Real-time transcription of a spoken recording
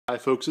Hi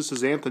folks, this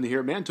is Anthony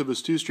here at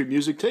Mantova's 2 Street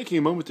Music, taking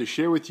a moment to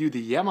share with you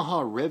the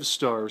Yamaha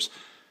Revstars.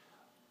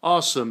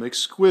 Awesome,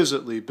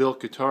 exquisitely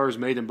built guitars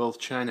made in both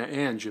China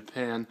and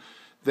Japan.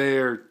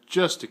 They're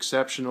just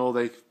exceptional.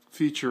 They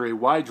feature a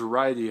wide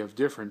variety of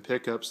different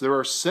pickups. There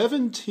are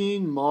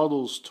 17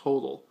 models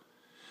total.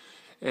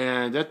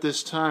 And at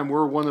this time,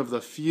 we're one of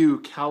the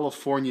few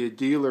California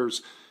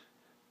dealers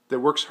that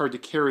works hard to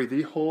carry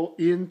the whole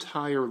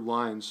entire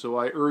line. So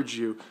I urge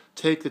you,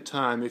 take the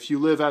time. If you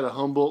live out of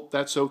Humboldt,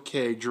 that's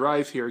okay.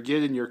 Drive here,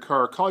 get in your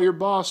car, call your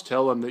boss,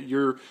 tell him that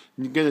you're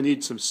going to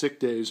need some sick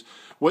days.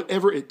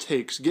 Whatever it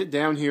takes, get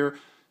down here,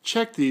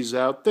 check these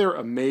out. They're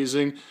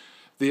amazing.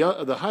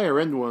 The higher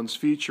end ones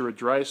feature a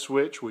dry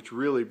switch, which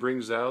really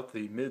brings out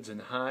the mids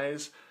and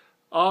highs.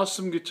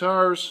 Awesome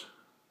guitars.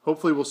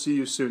 Hopefully we'll see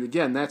you soon.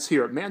 Again, that's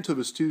here at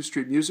Mantova's 2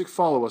 Street Music.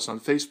 Follow us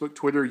on Facebook,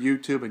 Twitter,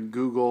 YouTube, and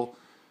Google+.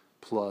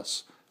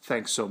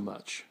 Thanks so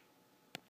much.